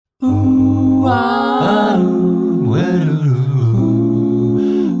Ooh, ah, ooh, ooh,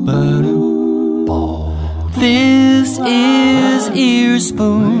 ooh. This is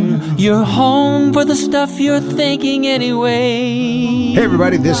Earspoon, your home for the stuff you're thinking anyway. Hey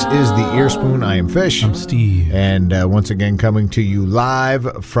everybody, this is the Earspoon. I am Fish. I'm Steve. And once again coming to you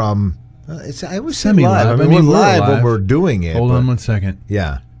live from... I always say Semi-live. live. I mean, we're live alive. when we're doing it. Hold on 1 second.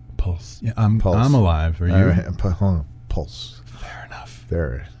 Yeah. Pulse. Yeah, I'm Pulse. alive. Are you? All right, hold on. Pulse. Fair enough.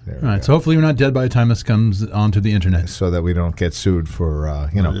 There All right, so hopefully we're not dead by the time this comes onto the internet. So that we don't get sued for,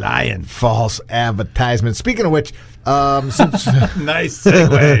 lying. false advertisement. Speaking of which, since... Nice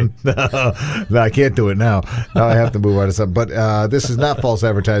segue. No, I can't do it now. Now I have to move on to something. But this is not false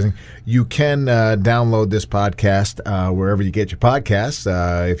advertising. You can download this podcast wherever you get your podcasts.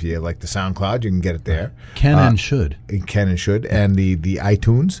 If you like the SoundCloud, you can get it there. Can and should. Can and should. And the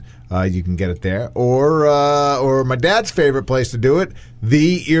iTunes, you can get it there. Or my dad's favorite place to do it,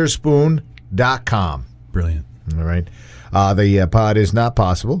 theearspoon.com. Brilliant. All right. The pod is not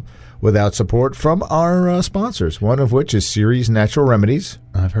possible without support from our sponsors, one of which is Ceres Natural Remedies.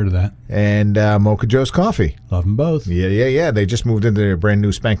 I've heard of that. And Mocha Joe's Coffee. Love them both. Yeah. They just moved into their brand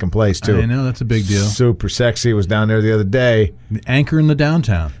new spanking place, too. I know, that's a big deal. Super sexy. Was down there the other day. The anchor in the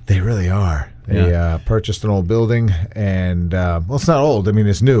downtown. They really are. They purchased an old building, and well, it's not old. I mean,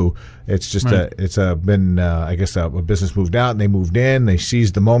 it's new. It's just been I guess a business moved out, and they moved in. They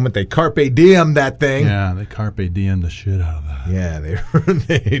seized the moment. They carpe diem that thing. Yeah, they carpe diem the shit out of that. Yeah, they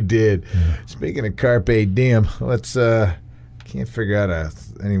did. Yeah. Speaking of carpe diem, let's can't figure out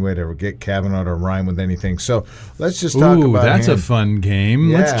any way to get Kavanaugh to rhyme with anything. So let's just talk about that's him. a fun game.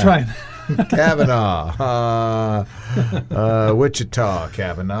 Yeah. Let's try that. Kavanaugh, Wichita,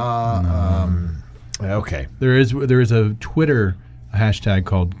 Kavanaugh. Okay. There is a Twitter hashtag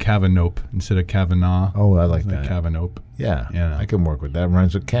called Kavanope instead of Kavanaugh. Oh, I like that. Kavanope. Yeah, I can work with that.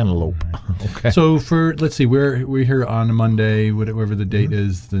 Rhymes with cantaloupe. Okay. So let's see, we're here on a Monday, whatever the date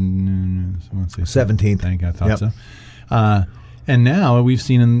is, the 17th. Thank you, I thought so. And now we've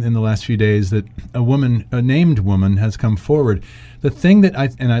seen in the last few days that a named woman has come forward. The thing that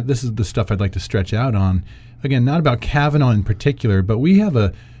this is the stuff I'd like to stretch out on, again, not about Kavanaugh in particular, but we have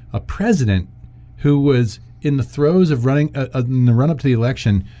a president who was in the throes of running in the run-up to the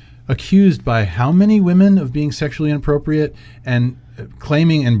election, accused by how many women of being sexually inappropriate and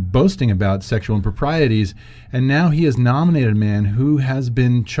claiming and boasting about sexual improprieties, and now he has nominated a man who has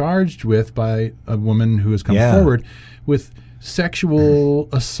been charged with by a woman who has come forward with sexual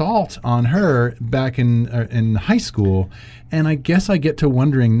assault on her back in high school. And I guess I get to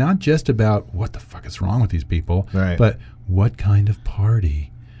wondering not just about what the fuck is wrong with these people, but what kind of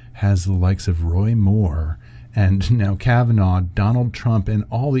party has the likes of Roy Moore and now Kavanaugh, Donald Trump, and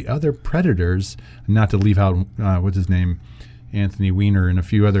all the other predators, not to leave out, what's his name, Anthony Weiner and a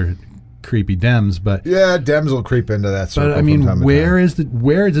few other creepy Dems, but yeah, Dems will creep into that circle. But I mean, where is the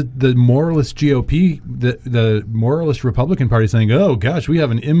moralist GOP, the moralist Republican Party saying, "Oh gosh, we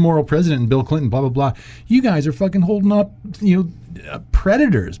have an immoral president and Bill Clinton, blah blah blah." You guys are fucking holding up,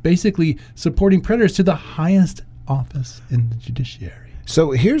 predators, basically supporting predators to the highest office in the judiciary.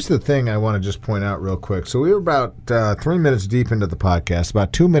 So here's the thing I want to just point out real quick. So we were about 3 minutes deep into the podcast,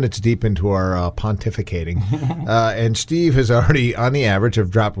 about 2 minutes deep into our pontificating, and Steve has already, on the average, have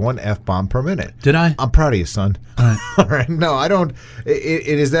dropped one F-bomb per minute. Did I? I'm proud of you, son. All right. No, I don't.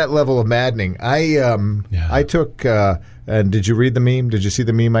 It is that level of maddening. I took, and did you read the meme? Did you see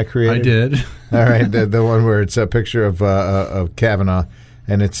the meme I created? I did. All right, the one where it's a picture of Kavanaugh,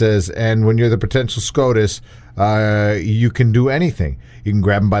 and it says, "And when you're the potential SCOTUS, you can do anything. You can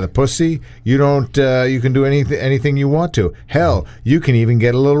grab him by the pussy. You can do anything you want to. Hell, you can even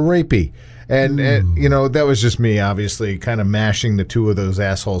get a little rapey." And that was just me, obviously, kind of mashing the two of those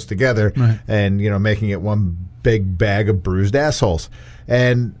assholes together, and making it one big bag of bruised assholes.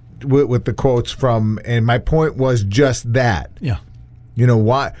 And with the quotes from, and my point was just that. Yeah.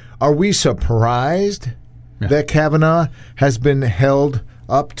 Why are we surprised that Kavanaugh has been held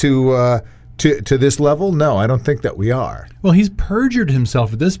up to this level? No, I don't think that we are. Well, he's perjured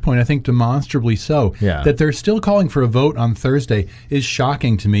himself at this point, I think demonstrably so. Yeah. That they're still calling for a vote on Thursday is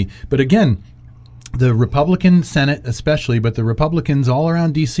shocking to me. But again, the Republican Senate especially, but the Republicans all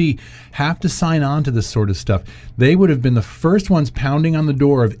around D.C. have to sign on to this sort of stuff. They would have been the first ones pounding on the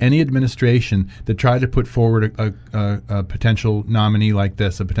door of any administration that tried to put forward a potential nominee like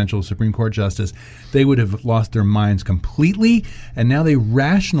this, a potential Supreme Court justice. They would have lost their minds completely, and now they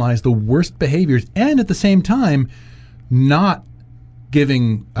rationalize the worst behaviors and at the same time not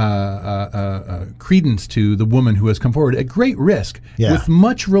giving credence to the woman who has come forward at great risk, with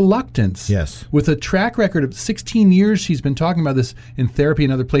much reluctance. Yes. With a track record of 16 years, she's been talking about this in therapy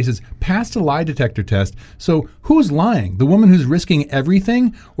and other places, passed a lie detector test. So who's lying? The woman who's risking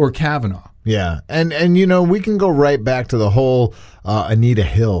everything or Kavanaugh? Yeah. And we can go right back to the whole Anita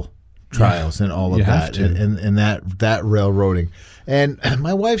Hill trials and all of that and that railroading. And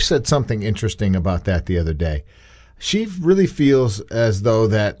my wife said something interesting about that the other day. She really feels as though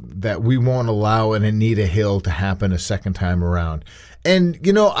that we won't allow an Anita Hill to happen a second time around. And,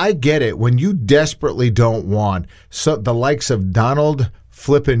 I get it. When you desperately don't want the likes of Donald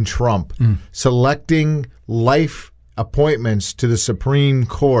flippin' Trump selecting life appointments to the Supreme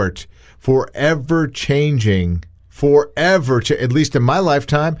Court forever changing, at least in my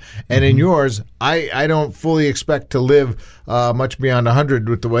lifetime and in yours, I don't fully expect to live much beyond 100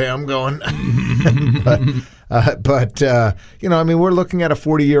 with the way I'm going. But we're looking at a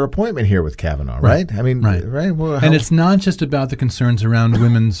 40-year appointment here with Kavanaugh, right? Right. Well, and it's not just about the concerns around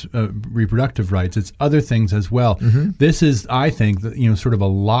women's reproductive rights. It's other things as well. This is, I think, sort of a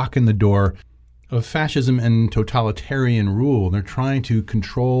lock in the door of fascism and totalitarian rule. They're trying to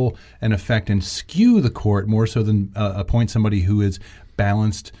control and affect and skew the court more so than appoint somebody who is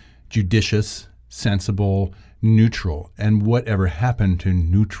balanced, judicious, sensible, neutral. And whatever happened to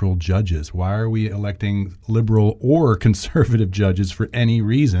neutral judges? Why are we electing liberal or conservative judges for any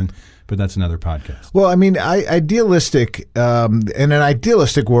reason? But that's another podcast. Well, idealistic, in an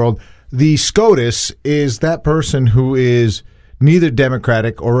idealistic world, the SCOTUS is that person who is neither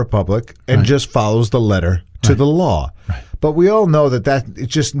Democratic or Republican and just follows the letter to the law. Right. But we all know that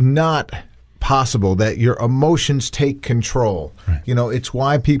it's just not possible, that your emotions take control. Right. It's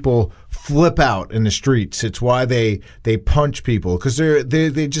why people flip out in the streets. It's why they punch people, because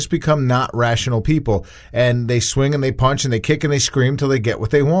they just become not rational people, and they swing and they punch and they kick and they scream till they get what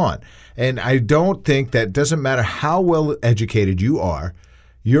they want. And I don't think that, doesn't matter how well educated you are,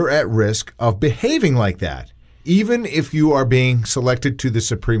 you're at risk of behaving like that. Even if you are being selected to the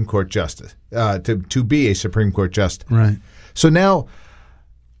Supreme Court justice, to be a Supreme Court justice. Right. So now,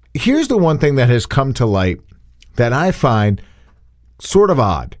 here's the one thing that has come to light that I find sort of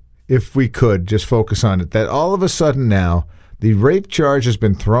odd, if we could just focus on it, that all of a sudden now, the rape charge has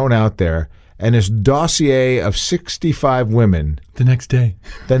been thrown out there, and this dossier of 65 women. The next day.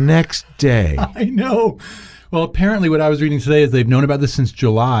 I know. Well, apparently what I was reading today is they've known about this since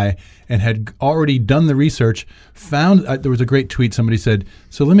July and had already done the research, found there was a great tweet. Somebody said,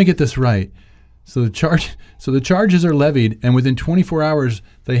 so let me get this right. So the charges are levied, and within 24 hours,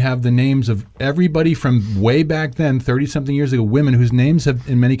 they have the names of everybody from way back then, 30-something years ago, women whose names have,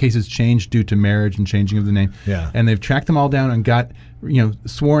 in many cases, changed due to marriage and changing of the name. Yeah. And they've tracked them all down and got,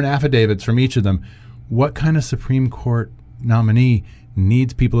 sworn affidavits from each of them. What kind of Supreme Court nominee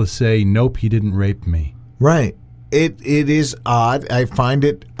needs people to say, nope, he didn't rape me? Right. It is odd. I find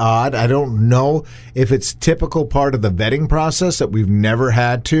it odd. I don't know if it's typical part of the vetting process that we've never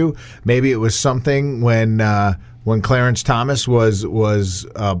had to. Maybe it was something when Clarence Thomas was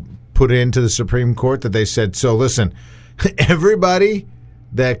put into the Supreme Court that they said, so listen, everybody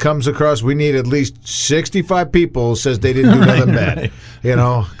that comes across, we need at least 65 people says they didn't do nothing bad.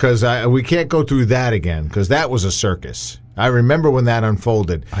 Because we can't go through that again, because that was a circus. I remember when that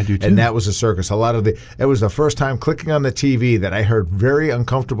unfolded. I do too. And that was a circus. It was the first time clicking on the TV that I heard very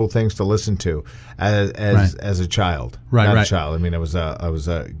uncomfortable things to listen to as a child. Not a child. I was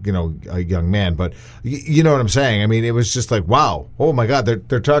a young man, but you know what I'm saying. It was just like, wow, oh my God,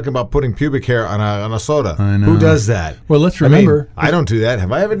 they're talking about putting pubic hair on a soda. I know. Who does that? Well, let's remember. I don't do that.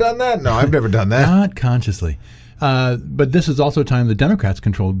 Have I ever done that? No, I've never done that. Not consciously. But this is also a time the Democrats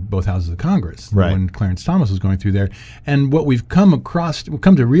controlled both houses of Congress when Clarence Thomas was going through there. And what we've come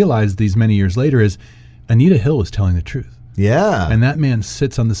to realize these many years later is Anita Hill is telling the truth. Yeah. And that man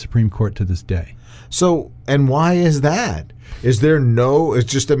sits on the Supreme Court to this day. So, and why is that? Is there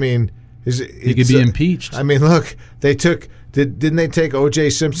it's just, he could be impeached. Look, didn't they take O.J.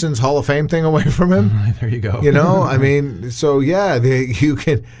 Simpson's Hall of Fame thing away from him? There you go. So yeah, you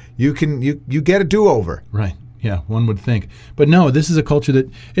get a do-over. Right. Yeah, one would think. But no, this is a culture that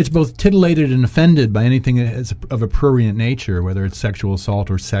it's both titillated and offended by anything that is of a prurient nature, whether it's sexual assault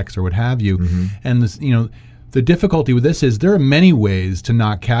or sex or what have you. Mm-hmm. And this, the difficulty with this is there are many ways to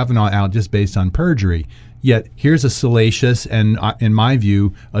knock Kavanaugh out just based on perjury. Yet here's a salacious and, in my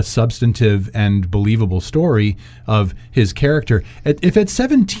view, a substantive and believable story of his character. If at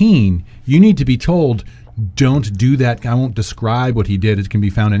 17 you need to be told, don't do that, I won't describe what he did. It can be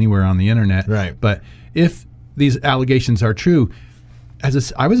found anywhere on the internet. Right. But if these allegations are true, I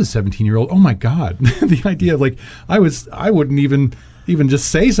was a 17-year-old. Oh my God, the idea of I wouldn't even even just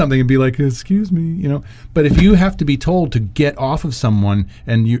say something and be like, excuse me, you know. But if you have to be told to get off of someone,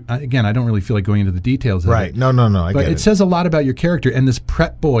 and you, again, I don't really feel like going into the details of Right. it. No, I But get it says a lot about your character. And this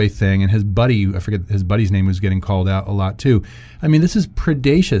prep boy thing and his buddy, I forget his buddy's name, was getting called out a lot too. I mean, this is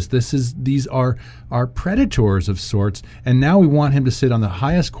predacious. These are predators of sorts. And now we want him to sit on the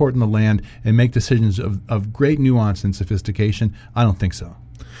highest court in the land and make decisions of great nuance and sophistication. I don't think so.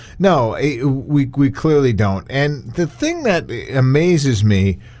 No, we clearly don't. And the thing that amazes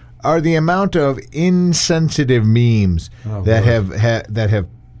me are the amount of insensitive memes that have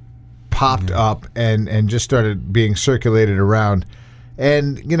popped up and just started being circulated around.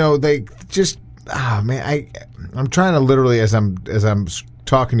 And you know, they just I'm trying to literally as I'm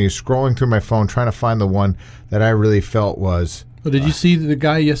talking to you, scrolling through my phone, trying to find the one that I really felt was. Well, did you see the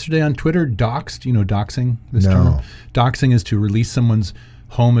guy yesterday on Twitter doxed? You know, doxing. This No. term. Doxing is to release someone's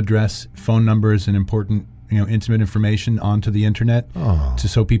home address, phone numbers, and important, intimate information onto the internet,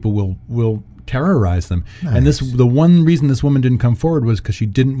 so people will terrorize them. Nice. And the one reason this woman didn't come forward was because she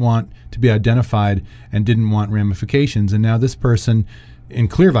didn't want to be identified and didn't want ramifications. And now this person, in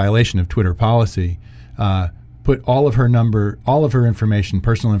clear violation of Twitter policy, put all of her information,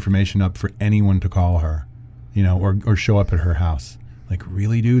 personal information, up for anyone to call her, or show up at her house. Like,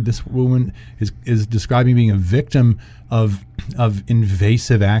 really, dude? This woman is describing being a victim of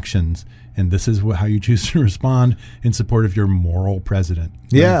invasive actions, and this is how you choose to respond in support of your moral president.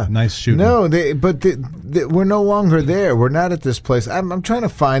 Yeah, nice shooting. No, but we're no longer there. We're not at this place. I'm trying to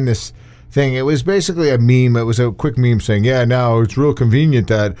find this thing. It was basically a meme. It was a quick meme saying, "Yeah, now it's real convenient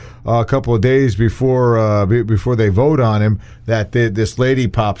that a couple of days before they vote on him, that this lady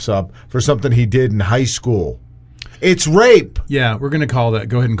pops up for something he did in high school." It's rape. Yeah, we're going to call that.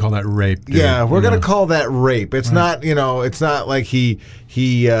 Go ahead and call that rape. Dude. Yeah, we're going to call that rape. It's not, it's not like he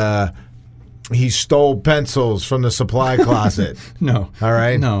stole pencils from the supply closet. No. All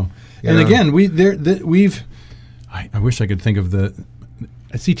right. No. You and know? again, we've. I wish I could think of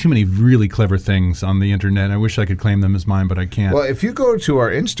I see too many really clever things on the internet. I wish I could claim them as mine, but I can't. Well, if you go to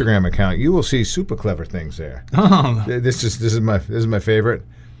our Instagram account, you will see super clever things there. Oh. This is my favorite.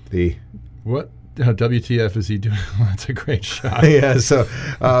 What? WTF is he doing? That's a great shot. Yeah, so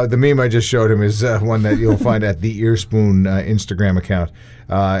the meme I just showed him is one that you'll find at the Earspoon Instagram account.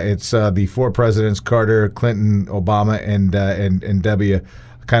 It's the four presidents, Carter, Clinton, Obama, and W,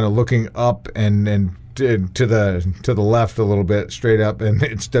 kind of looking up and to the left a little bit, straight up, and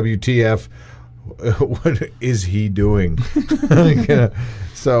it's WTF. What is he doing?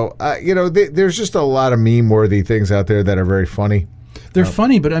 So there's just a lot of meme-worthy things out there that are very funny. They're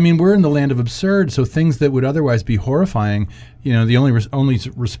funny, but I mean, we're in the land of absurd. So things that would otherwise be horrifying, the only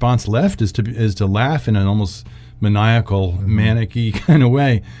response left is to laugh in an almost maniacal, manic-y kind of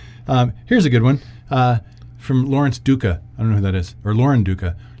way. Here's a good one from Lawrence Duca. I don't know who that is, or Lauren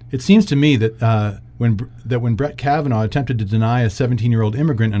Duca. It seems to me that when Brett Kavanaugh attempted to deny a 17-year-old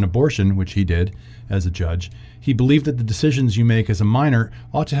immigrant an abortion, which he did as a judge, he believed that the decisions you make as a minor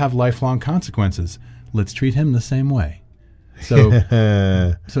ought to have lifelong consequences. Let's treat him the same way. So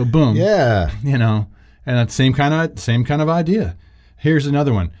boom. Yeah. And that same kind of idea. Here's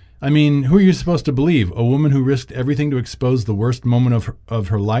another one. I mean, who are you supposed to believe? A woman who risked everything to expose the worst moment of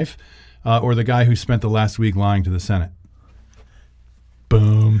her life, or the guy who spent the last week lying to the Senate?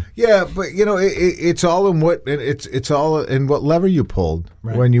 Boom. Yeah, but it's all in it's all in what lever you pulled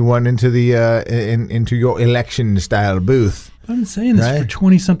when you went into the into your election style booth. I've been saying this for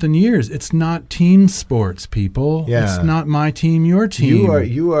 20-something years. It's not team sports, people. Yeah. It's not my team, your team.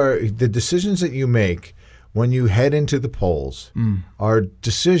 You are the decisions that you make when you head into the polls are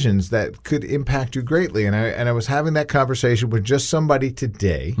decisions that could impact you greatly. And I was having that conversation with just somebody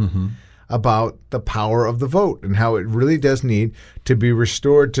today about the power of the vote and how it really does need to be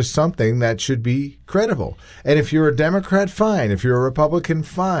restored to something that should be credible. And if you're a Democrat, fine. If you're a Republican,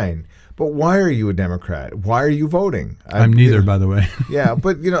 fine. But why are you a Democrat? Why are you voting? I'm neither, by the way. Yeah,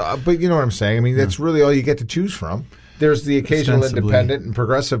 but you know what I'm saying. I mean, that's really all you get to choose from. There's the occasional independent and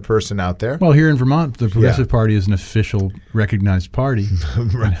progressive person out there. Well, here in Vermont, the Progressive Party is an official recognized party.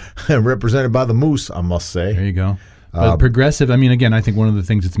 Represented by the moose, I must say. There you go. But progressive, I mean, again, I think one of the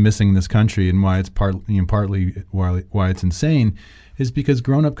things that's missing in this country and why it's partly why it's insane is because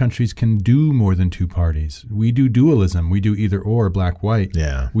grown-up countries can do more than two parties. We do dualism. We do either or, black, white.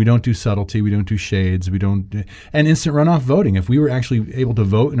 Yeah. We don't do subtlety. We don't do shades. We don't and instant runoff voting. If we were actually able to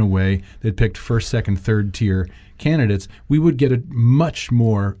vote in a way that picked first, second, third tier candidates, we would get a much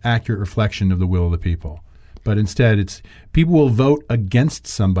more accurate reflection of the will of the people. But instead, it's people will vote against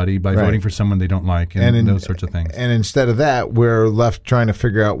somebody by Right. voting for someone they don't like, and those sorts of things. And instead of that, we're left trying to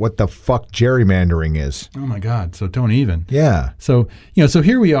figure out what the fuck gerrymandering is. Oh my God! So don't even. Yeah. So so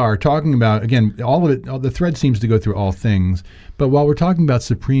here we are talking about, again, all of it. The thread seems to go through all things. But while we're talking about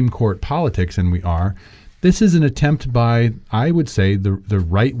Supreme Court politics, and we are, this is an attempt by, I would say, the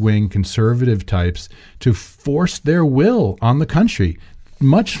right-wing conservative types to force their will on the country,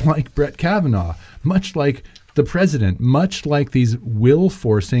 much like Brett Kavanaugh, much like the president, much like these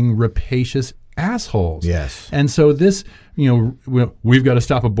will-forcing, rapacious assholes. Yes. And so this, we've got to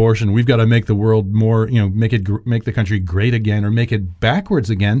stop abortion. We've got to make the world more, make the country great again, or make it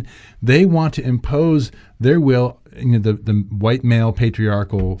backwards again. They want to impose their will, the white male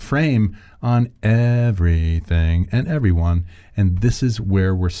patriarchal frame on everything and everyone. And this is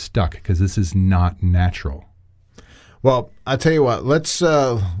where we're stuck, because this is not natural. Well, I'll tell you what. Let's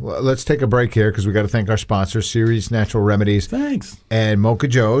take a break here because we got to thank our sponsors, Ceres Natural Remedies. Thanks. And Mocha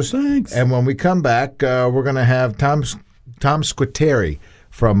Joe's. Thanks. And when we come back, we're going to have Tom Squitieri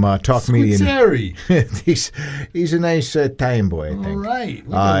from Talk Media. he's a nice Italian boy, I think. All right.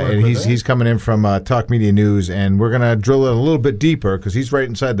 And he's coming in from Talk Media News, and we're going to drill it a little bit deeper because he's right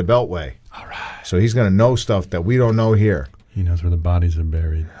inside the Beltway. All right. So he's going to know stuff that we don't know here. He knows where the bodies are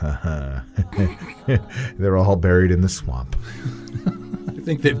buried. They're all buried in the swamp. I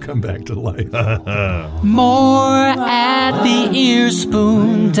think they've come back to life. More at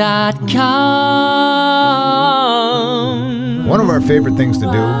theearspoon.com. One of our favorite things to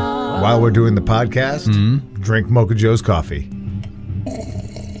do while we're doing the podcast, drink Mocha Joe's coffee.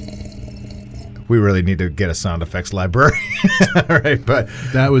 We really need to get a sound effects library. All right, but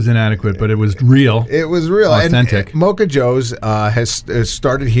That was inadequate, but it was real. it was real. Authentic. And Mocha Joe's has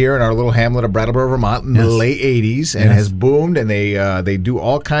started here in our little hamlet of Brattleboro, Vermont in the Yes. late 80s and Yes. has boomed, and they do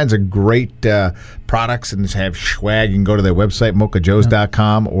all kinds of great products and have swag. You can go to their website,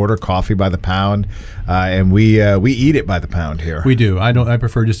 mochajoes.com, order coffee by the pound, and we eat it by the pound here. We do. I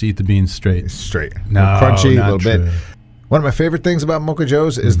prefer just to eat the beans straight. Straight. No, A little crunchy, a not little bit. true. One of my favorite things about Mocha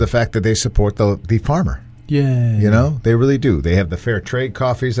Joe's is the fact that they support the farmer. Yeah. They really do. They have the fair trade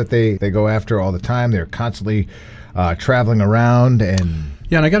coffees that they go after all the time. They're constantly traveling around and...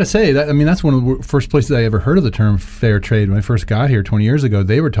 Yeah, and I got to say, that's one of the first places I ever heard of the term fair trade. When I first got here 20 years ago,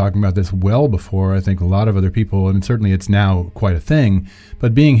 they were talking about this well before, I think, a lot of other people, and certainly it's now quite a thing.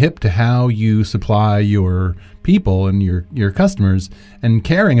 But being hip to how you supply your people and your customers and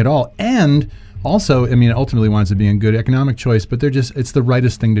caring at all, and also, it ultimately winds up being a good economic choice, but it's the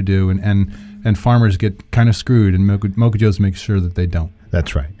rightest thing to do, and farmers get kind of screwed, and Mocha Joe's makes sure that they don't.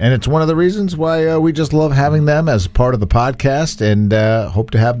 That's right. And it's one of the reasons why we just love having them as part of the podcast and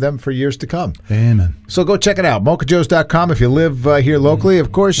hope to have them for years to come. Amen. So go check it out, mochajoes.com. If you live here locally,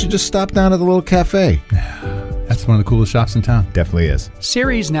 of course, you just stop down at the little cafe. That's one of the coolest shops in town. Definitely is.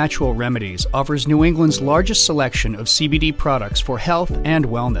 Ceres Natural Remedies offers New England's largest selection of CBD products for health and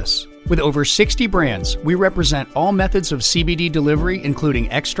wellness. With over 60 brands, we represent all methods of CBD delivery,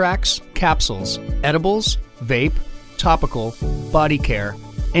 including extracts, capsules, edibles, vape, topical, body care,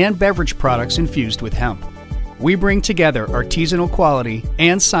 and beverage products infused with hemp. We bring together artisanal quality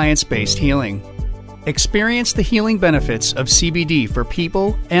and science-based healing. Experience the healing benefits of CBD for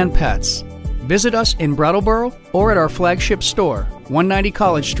people and pets. Visit us in Brattleboro or at our flagship store, 190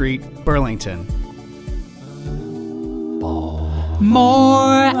 College Street, Burlington.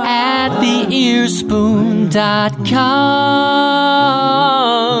 More at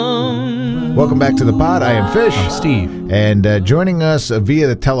theearspoon.com. Welcome back to the pod. I am Fish. I'm Steve. And joining us via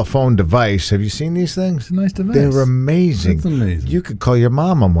the telephone device. Have you seen these things? It's a nice device. They're amazing. It's amazing. You could call your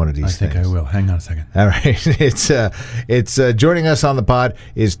mom on one of these I things. think I will. Hang on a second. All right. It's joining us on the pod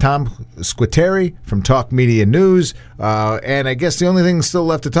is Tom Squitieri from Talk Media News. And I guess the only thing still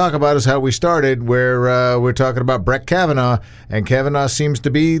left to talk about is how we started, where we're talking about Brett Kavanaugh, and Kavanaugh seems to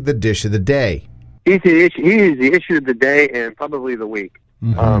be the dish of the day. He is the issue of the day and probably the week.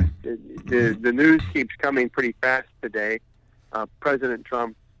 Mm-hmm. The news keeps coming pretty fast today. President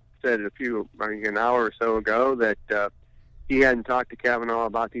Trump said an hour or so ago that he hadn't talked to Kavanaugh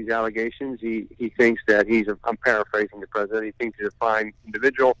about these allegations. He thinks that I'm paraphrasing the president, he thinks he's a fine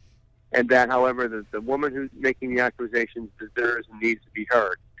individual, and that, however, the woman who's making the accusations deserves and needs to be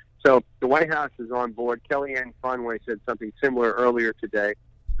heard. So the White House is on board. Kellyanne Conway said something similar earlier today.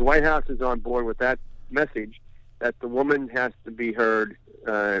 The White House is on board with that message that the woman has to be heard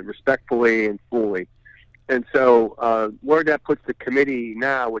respectfully and fully. And so where that puts the committee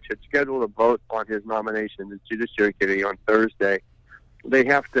now, which had scheduled a vote on his nomination, the Judiciary Committee, on Thursday, they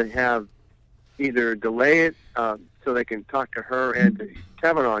have to have either delay it so they can talk to her and to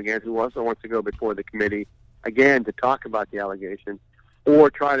Kavanaugh again, who also wants to go before the committee, again to talk about the allegation, or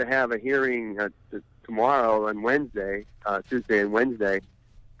try to have a hearing tomorrow and Wednesday, Tuesday and Wednesday,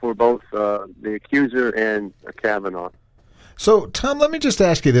 for both the accuser and Kavanaugh. So, Tom, let me just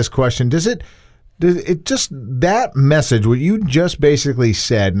ask you this question. Does it just, that message, what you just basically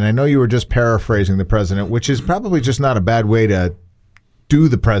said, and I know you were just paraphrasing the president, which is probably just not a bad way to do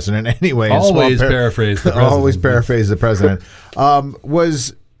the president anyway. Always paraphrase the president. Always paraphrase the president.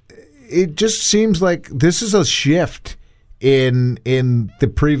 It just seems like this is a shift in the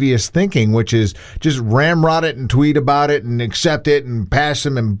previous thinking, which is just ramrod it and tweet about it and accept it and pass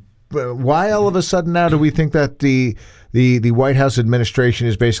them. And why all of a sudden now do we think that the White House administration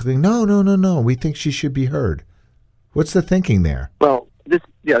is basically no, we think she should be heard? What's the thinking there? Well, this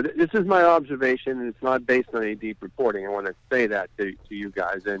is my observation, and it's not based on any deep reporting. I want to say that to you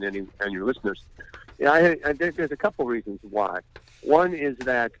guys and your listeners. Yeah, I think there's a couple reasons why. One is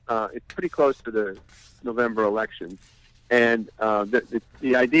that it's pretty close to the November election, and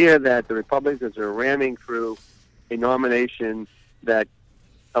the idea that the Republicans are ramming through a nomination that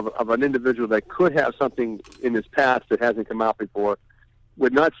of an individual that could have something in his past that hasn't come out before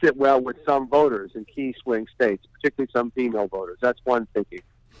would not sit well with some voters in key swing states, particularly some female voters. That's one thinking.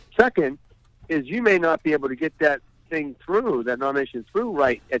 Second is you may not be able to get that thing through, that nomination through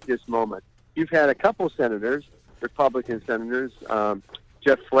right at this moment. You've had a couple senators, Republican senators,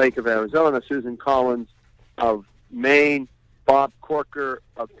 Jeff Flake of Arizona, Susan Collins of Maine, Bob Corker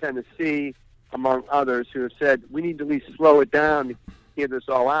of Tennessee, among others, who have said we need to at least slow it down to hear this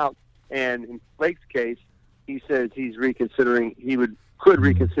all out. And in Flake's case, he says he's reconsidering, could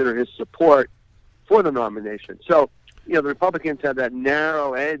reconsider his support for the nomination. So, the Republicans have that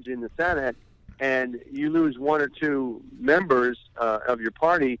narrow edge in the Senate, and you lose one or two members of your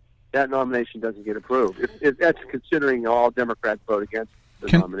party, that nomination doesn't get approved. If that's considering all Democrats vote against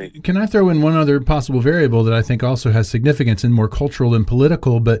the nomination. Can I throw in one other possible variable that I think also has significance and more cultural than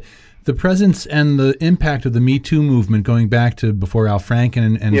political, but the presence and the impact of the Me Too movement going back to before Al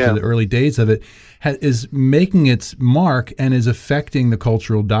Franken and to the early days of it is making its mark and is affecting the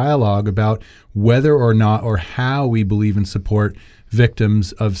cultural dialogue about whether or not or how we believe and support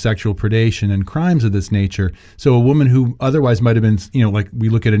victims of sexual predation and crimes of this nature. So a woman who otherwise might have been, like we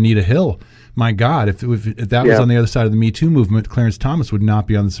look at Anita Hill, my God, if that was on the other side of the Me Too movement, Clarence Thomas would not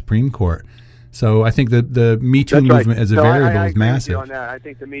be on the Supreme Court. So I think that the Me Too movement as a variable is massive. On that. I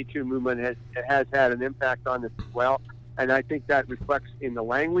think the Me Too movement has had an impact on this as well, and I think that reflects in the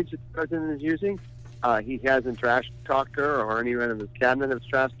language that the president is using. He hasn't trash-talked her, or anyone in his cabinet has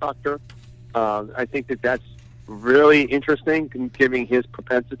trash-talked her. I think that's really interesting, given his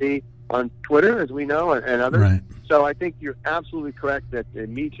propensity on Twitter, as we know, and others. Right. So I think you're absolutely correct that the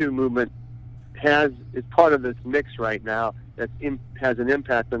Me Too movement is part of this mix right now that has an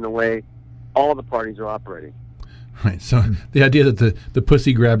impact on the way all the parties are operating. Right. So the idea that the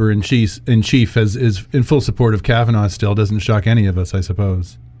pussy grabber in chief is in full support of Kavanaugh still doesn't shock any of us, I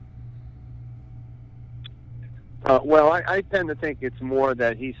suppose. Well, I tend to think it's more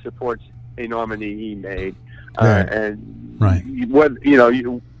that he supports a nominee he made, Right. and Right.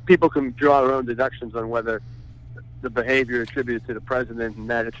 People can draw their own deductions on whether the behavior attributed to the president and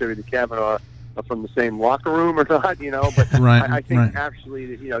that attributed to Kavanaugh are from the same locker room or not, But Right, I think right.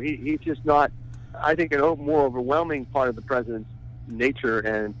 actually, he's just not. I think a more overwhelming part of the president's nature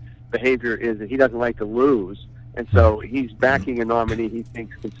and behavior is that he doesn't like to lose, and so he's backing a nominee he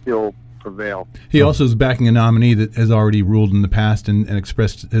thinks can still prevail. He also is backing a nominee that has already ruled in the past and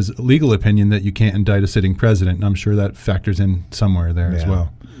expressed his legal opinion that you can't indict a sitting president, and I'm sure that factors in somewhere there as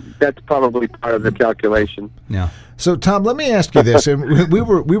well. That's probably part of the calculation. Yeah. So, Tom, let me ask you this, and we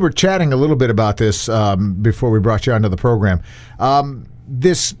were chatting a little bit about this before we brought you onto the program.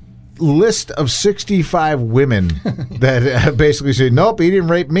 This list of 65 women that basically say, "Nope, he didn't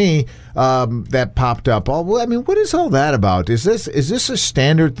rape me," that popped up. What is all that about? Is this a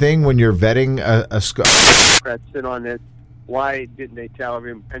standard thing when you're vetting a Democrats sit on this. Why didn't they tell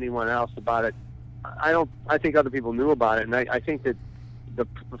anyone else about it? I think other people knew about it, and I think that the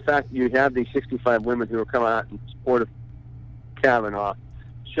fact that you have these 65 women who are coming out in support of Kavanaugh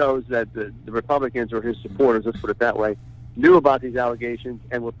shows that the Republicans, or his supporters, let's put it that way, knew about these allegations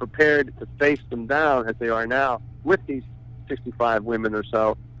and were prepared to face them down as they are now with these 65 women or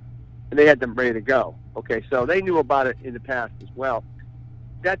so, and they had them ready to go. Okay, so they knew about it in the past as well.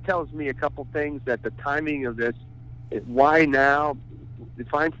 That tells me a couple things, that the timing of this, why now,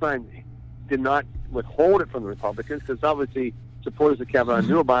 Feinstein did not withhold it from the Republicans, because obviously supporters of Kavanaugh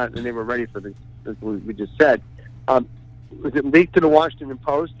knew about it and they were ready for this, as we just said. Was it leaked to the Washington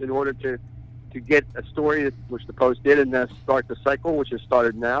Post in order to get a story, which the Post did, and then start the cycle, which has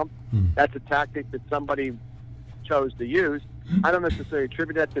started now? That's a tactic that somebody chose to use. I don't necessarily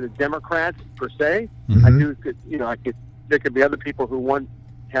attribute that to the Democrats per se. Mhm. There could be other people who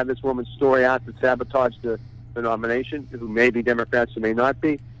have this woman's story out to sabotage the nomination, who may be Democrats, who may not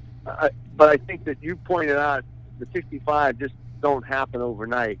be. But I think that you pointed out the 65 just don't happen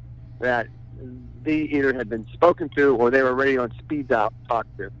overnight. That they either had been spoken to or they were already on speed dial talk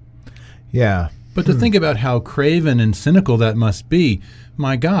to. Yeah. But to think about how craven and cynical that must be,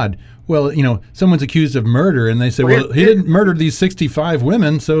 my God. Well, someone's accused of murder, and they say, well, he didn't murder these 65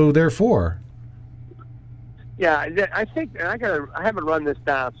 women, so therefore. Yeah, I think, and I haven't run this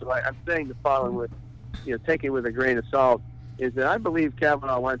down, so I'm saying the following with, take it with a grain of salt, is that I believe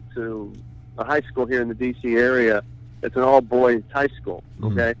Kavanaugh went to a high school here in the D.C. area. It's an all-boys high school,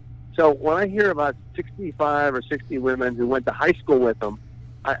 okay? So when I hear about 65 or 60 women who went to high school with him,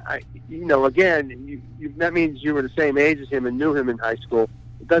 that means you were the same age as him and knew him in high school.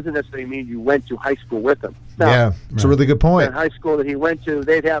 It doesn't necessarily mean you went to high school with him. Now, yeah, it's a really good point. The high school that he went to,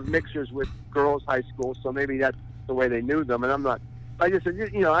 they'd have mixers with girls' high school, so maybe that's the way they knew them. And I just said,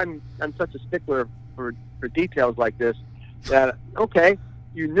 I'm such a stickler for details like this that, okay,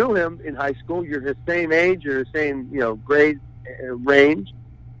 you knew him in high school, you're his same age, you're the same, grade range,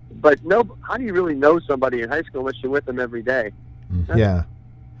 but how do you really know somebody in high school unless you're with them every day? Yeah.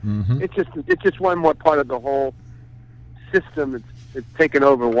 Mm-hmm. It's just one more part of the whole system that's taken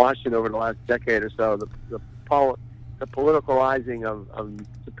over Washington over the last decade or so. The politicalizing of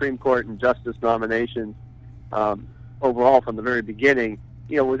Supreme Court and justice nominations overall from the very beginning.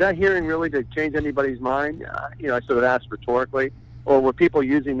 Was that hearing really to change anybody's mind? I sort of asked rhetorically, or were people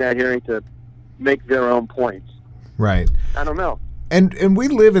using that hearing to make their own points? Right. I don't know. And we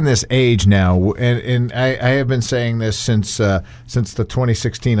live in this age now, and I have been saying this since the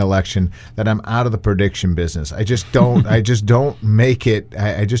 2016 election, that I'm out of the prediction business. I just don't make it.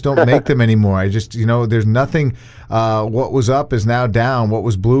 I just don't make them anymore. I just there's nothing. What was up is now down. What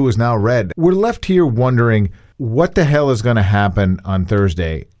was blue is now red. We're left here wondering what the hell is going to happen on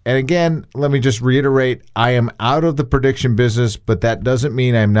Thursday. And again, let me just reiterate, I am out of the prediction business, but that doesn't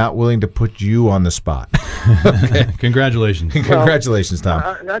mean I'm not willing to put you on the spot. Okay. Congratulations. Congratulations,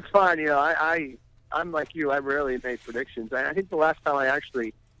 Tom. That's fine. I'm like you. I rarely make predictions. I think the last time I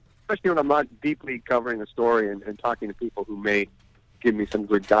actually, especially when I'm not deeply covering a story and talking to people who may give me some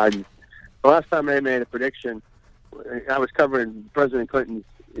good guidance, the last time I made a prediction, I was covering President Clinton's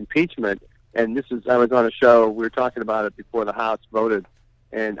impeachment, and I was on a show. We were talking about it before the House voted.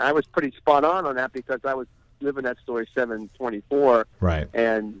 And I was pretty spot on that because I was living that story 7/24. Right.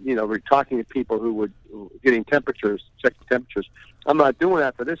 And, we're talking to people who were getting temperatures, checking temperatures. I'm not doing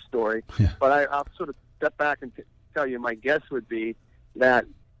that for this story, but I'll sort of step back and tell you my guess would be that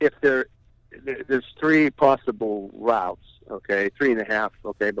if there's three possible routes, okay, 3.5,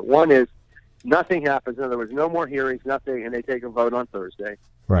 okay, but one is nothing happens. In other words, no more hearings, nothing, and they take a vote on Thursday.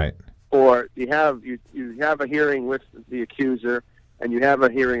 Right. Or you have a hearing with the accuser, and you have a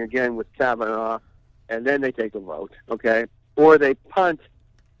hearing again with Kavanaugh, and then they take a vote, okay? Or they punt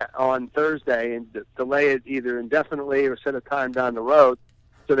on Thursday and delay it either indefinitely or set a time down the road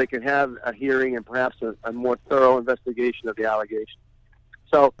so they can have a hearing and perhaps a more thorough investigation of the allegation.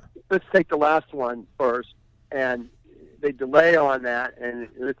 So let's take the last one first, and they delay on that, and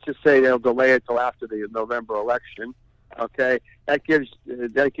let's just say they'll delay it till after the November election, okay? That gives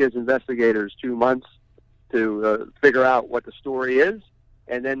investigators 2 months to figure out what the story is,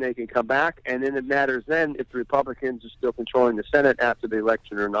 and then they can come back, and then it matters then if the Republicans are still controlling the Senate after the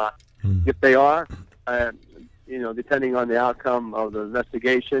election or not. If they are, depending on the outcome of the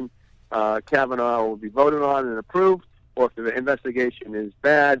investigation, Kavanaugh will be voted on and approved, or if the investigation is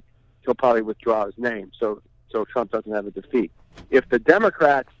bad, he'll probably withdraw his name, so Trump doesn't have a defeat. If the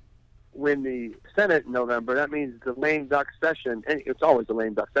Democrats win the Senate in November, that means the lame duck session, and it's always a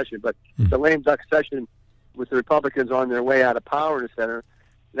lame duck session, but the lame duck session with the Republicans on their way out of power in the center,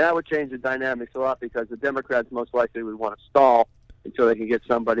 that would change the dynamics a lot because the Democrats most likely would want to stall until they can get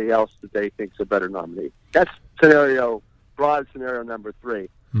somebody else that they think is a better nominee. That's broad scenario number 3.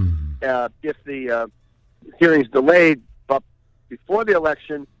 If the hearing's delayed but before the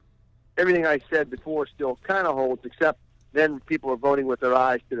election, everything I said before still kind of holds, except then people are voting with their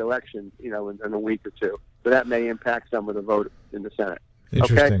eyes to the election, in a week or two. So that may impact some of the vote in the Senate.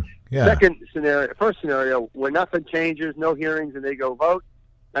 Interesting. Okay? Yeah. First scenario, where nothing changes, no hearings, and they go vote.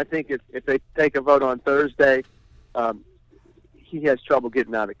 I think if they take a vote on Thursday, he has trouble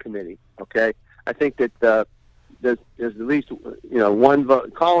getting out of committee. Okay, I think that there's at least one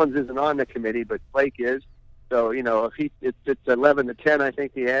vote. Collins isn't on the committee, but Flake is. So if it's 11-10, I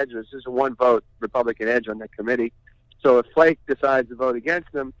think the edge. There's just a one vote Republican edge on that committee. So if Flake decides to vote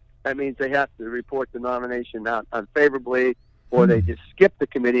against him, that means they have to report the nomination out unfavorably, or they just skip the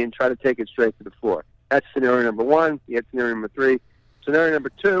committee and try to take it straight to the floor. That's scenario number one. You have scenario number three. Scenario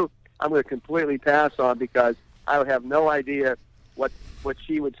number two, I'm going to completely pass on because I would have no idea what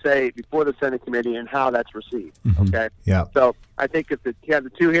she would say before the Senate committee and how that's received. Okay? Yeah. So I think if you have the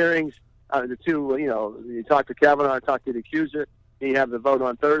two hearings, you talk to Kavanaugh, talk to the accuser, and you have the vote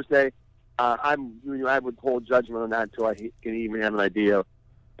on Thursday, I would hold judgment on that until I can even have an idea.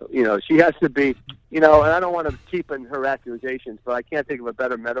 She has to be, and I don't want to cheapen her accusations, but I can't think of a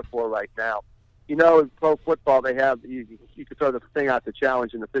better metaphor right now. In pro football, they have, you could throw the thing out to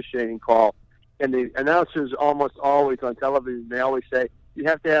challenge an officiating call, and the announcers almost always on television, they always say, you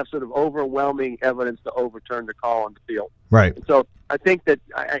have to have sort of overwhelming evidence to overturn the call on the field. Right. So I think that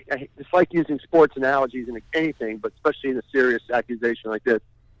I it's like using sports analogies in anything, but especially in a serious accusation like this.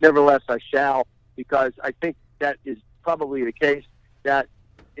 Nevertheless, I shall, because I think that is probably the case, that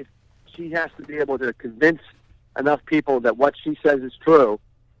if she has to be able to convince enough people that what she says is true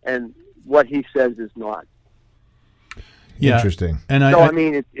and what he says is not. Yeah. Interesting. And I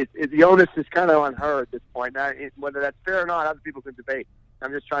mean, the onus is kind of on her at this point. Now, whether that's fair or not, other people can debate.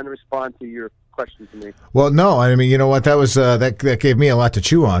 I'm just trying to respond to your question to me. Well, no, I mean, you know what? That was that gave me a lot to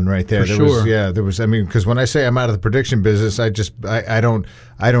chew on right there. For sure. There was. I mean, because when I say I'm out of the prediction business, I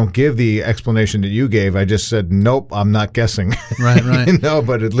don't give the explanation that you gave. I just said nope, I'm not guessing. Right. No,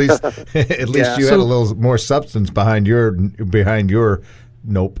 but at least you had a little more substance behind your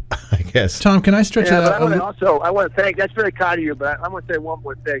nope, I guess. Tom, can I stretch it out? I want to thank. That's very kind of you, but I want to say one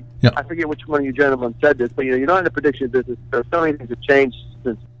more thing. Yeah. I forget which one of you gentlemen said this, but you're not in the prediction business. There's so many things that changed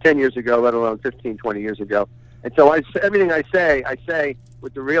since 10 years ago, let alone 15, 20 years ago. And so everything I say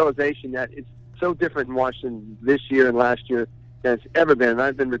with the realization that it's so different in Washington this year and last year than it's ever been. And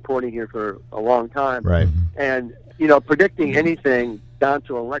I've been reporting here for a long time. Right. And, predicting anything down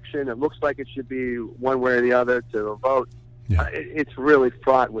to election, it looks like it should be one way or the other to a vote. Yeah. It's really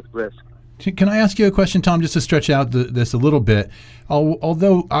fraught with risk. Can I ask you a question, Tom, just to stretch out this a little bit?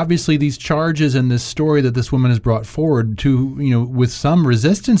 Although obviously these charges and this story that this woman has brought forward with some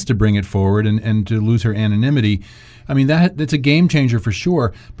resistance to bring it forward and to lose her anonymity, I mean, that's a game changer for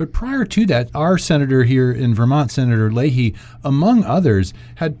sure. But prior to that, our senator here in Vermont, Senator Leahy, among others,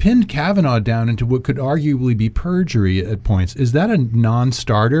 had pinned Kavanaugh down into what could arguably be perjury at points. Is that a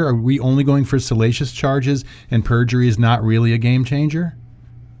non-starter? Are we only going for salacious charges and perjury is not really a game changer?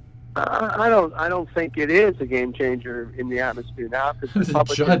 I don't think it is a game changer in the atmosphere now because the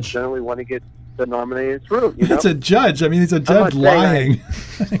Republicans generally want to get the nominated through. It's a judge. I mean, he's a judge lying.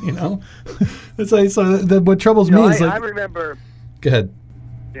 It's like what troubles me is like. I remember. Go ahead.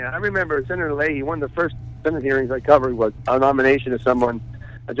 Yeah, I remember Senator Leahy. One of the first Senate hearings I covered was a nomination of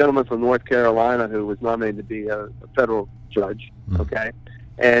a gentleman from North Carolina who was nominated to be a federal judge. Mm-hmm. Okay,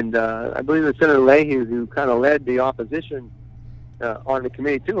 and I believe it was Senator Leahy who kind of led the opposition on the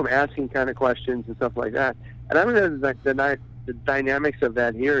committee to him, asking kind of questions and stuff like that. And I remember the dynamics of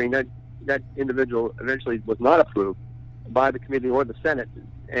that hearing. That individual eventually was not approved by the committee or the Senate,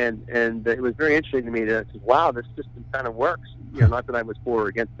 and it was very interesting to me that wow, this system kind of works. Not that I was for or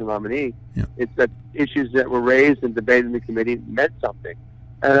against the nominee. Yeah. It's that issues that were raised and debated in the committee meant something.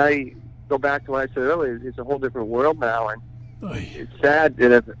 And I go back to what I said earlier. It's a whole different world now, and it's sad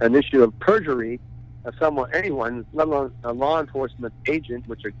that if an issue of perjury of anyone, let alone a law enforcement agent,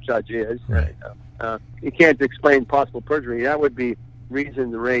 which a judge is, right. You can't explain possible perjury. That would be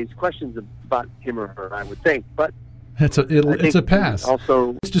reason to raise questions about him or her, I would think. But it's a pass.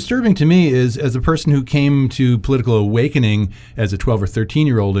 Also, what's disturbing to me is, as a person who came to political awakening as a 12 or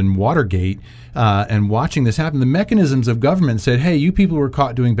 13-year-old in Watergate, and watching this happen, the mechanisms of government said, hey, you people were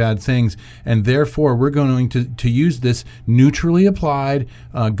caught doing bad things, and therefore we're going to use this neutrally applied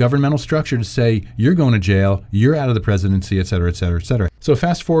governmental structure to say, you're going to jail, you're out of the presidency, et cetera, et cetera, et cetera. So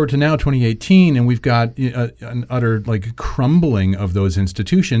fast forward to now 2018, and we've got an utter crumbling of those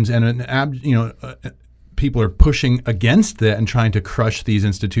institutions, and people are pushing against that and trying to crush these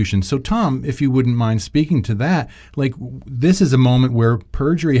institutions. So, Tom, if you wouldn't mind speaking to that, this is a moment where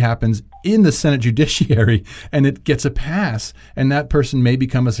perjury happens in the Senate judiciary and it gets a pass, and that person may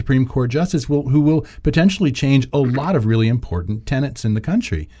become a Supreme Court justice who will potentially change a lot of really important tenets in the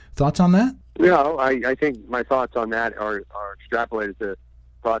country. Thoughts on that? I think my thoughts on that are extrapolated to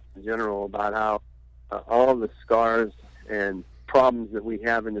thoughts in general about how all of the scars and problems that we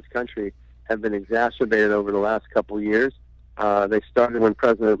have in this country have been exacerbated over the last couple of years. They started when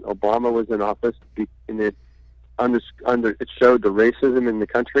President Obama was in office, and it showed the racism in the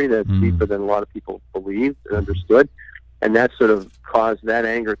country that's deeper than a lot of people believed and understood, and that sort of caused that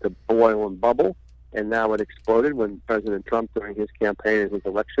anger to boil and bubble. And now it exploded when President Trump, during his campaign and his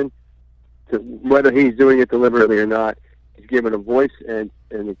election, whether he's doing it deliberately or not, he's given a voice and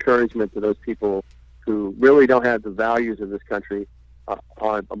encouragement to those people who really don't have the values of this country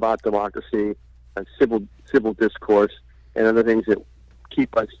about democracy and civil discourse and other things that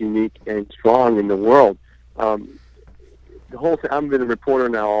keep us unique and strong in the world. The whole thing, I've been a reporter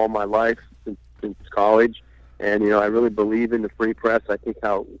now all my life since college, and I really believe in the free press. I think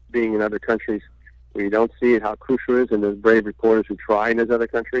how being in other countries where you don't see it, how crucial it is, and there's brave reporters who try in those other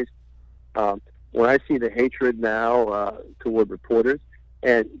countries. When I see the hatred now toward reporters,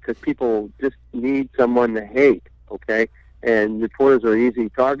 and because people just need someone to hate, okay? And reporters are easy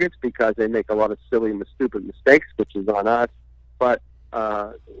targets because they make a lot of silly and stupid mistakes, which is on us. But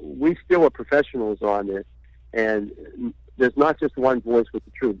we still are professionals on this, and there's not just one voice with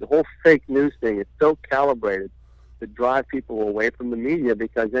the truth. The whole fake news thing is so calibrated to drive people away from the media,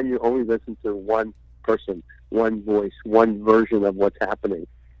 because then you only listen to one person, one voice, one version of what's happening.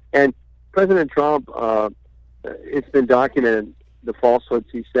 And President Trump, it's been documented, the falsehoods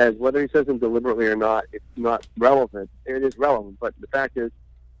he says, whether he says them deliberately or not, it's not relevant. It is relevant, but the fact is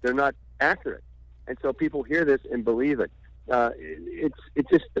they're not accurate. And so people hear this and believe it. It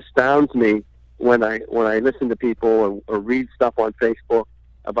just astounds me when I listen to people or read stuff on Facebook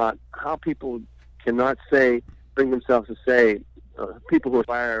about how people cannot bring themselves to say, people who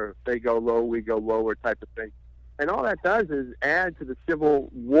aspire, they go low, we go lower type of thing. And all that does is add to the civil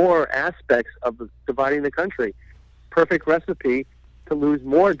war aspects of dividing the country. Perfect recipe to lose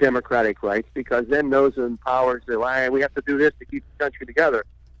more democratic rights, because then those in power say, well, we have to do this to keep the country together.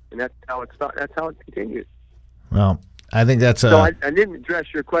 And that's how it continues. Well, I think that's So I didn't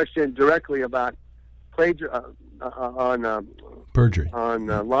address your question directly about perjury on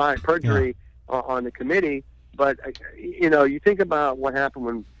the committee, but you think about what happened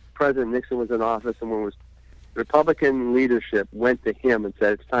when President Nixon was in office, and when Republican leadership went to him and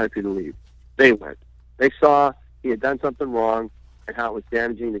said, it's time for you to leave. They went. They saw he had done something wrong and how it was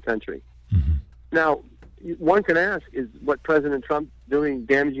damaging the country. Mm-hmm. Now, one can ask, is what President Trump doing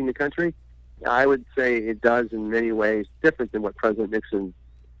damaging the country? I would say it does in many ways different than what President Nixon's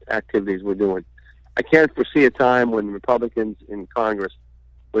activities were doing. I can't foresee a time when Republicans in Congress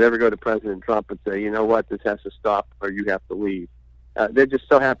would ever go to President Trump and say, you know what, this has to stop or you have to leave. They're just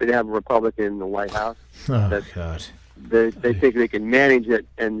so happy to have a Republican in the White House that God. They think they can manage it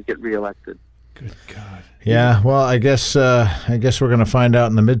and get reelected. Good God. Yeah, well, I guess we're going to find out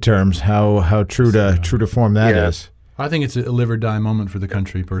in the midterms how true to form that is. I think it's a live or die moment for the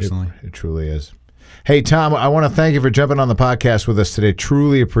country, personally. It truly is. Hey, Tom, I want to thank you for jumping on the podcast with us today.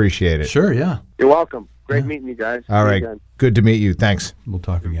 Truly appreciate it. Sure, yeah. You're welcome. Great meeting you guys. All right. Good to meet you. Thanks. We'll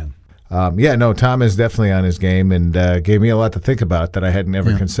talk again. Tom is definitely on his game and gave me a lot to think about that I hadn't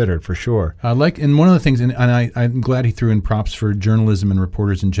ever considered, for sure. And one of the things, and I'm glad he threw in props for journalism and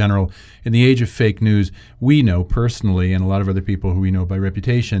reporters in general. In the age of fake news, we know personally, and a lot of other people who we know by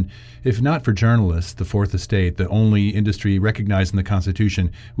reputation, if not for journalists, the Fourth Estate, the only industry recognized in the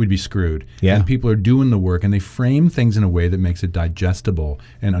Constitution, we'd be screwed. Yeah. And people are doing the work, and they frame things in a way that makes it digestible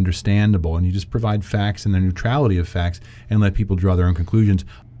and understandable, and you just provide facts and the neutrality of facts and let people draw their own conclusions.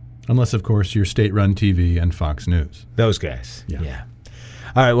 Unless, of course, you're state-run TV and Fox News. Those guys. Yeah.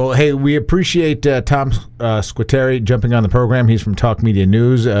 All right. Well, hey, we appreciate Tom Squitieri jumping on the program. He's from Talk Media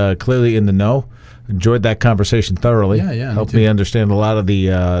News, clearly in the know. Enjoyed that conversation thoroughly. Yeah. Helped me understand a lot of the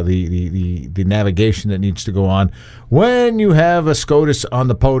navigation that needs to go on when you have a SCOTUS on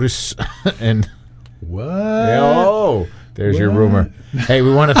the POTUS. And what? There's your rumor. Hey,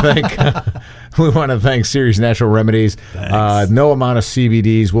 we want to thank Ceres Natural Remedies. No amount of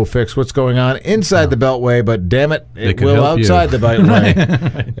CBDs will fix what's going on inside the Beltway, but damn it, it will outside the Beltway.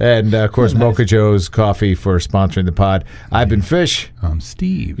 Right. And of course, Mocha Joe's Coffee for sponsoring the pod. I've been Fish. I'm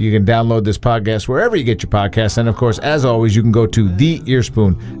Steve. You can download this podcast wherever you get your podcasts, and of course, as always, you can go to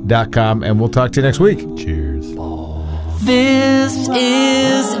theearspoon.com, and we'll talk to you next week. Cheers. This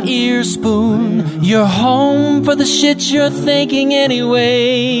is Earspoon, your home for the shit you're thinking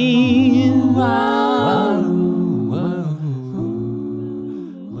anyway. Wow.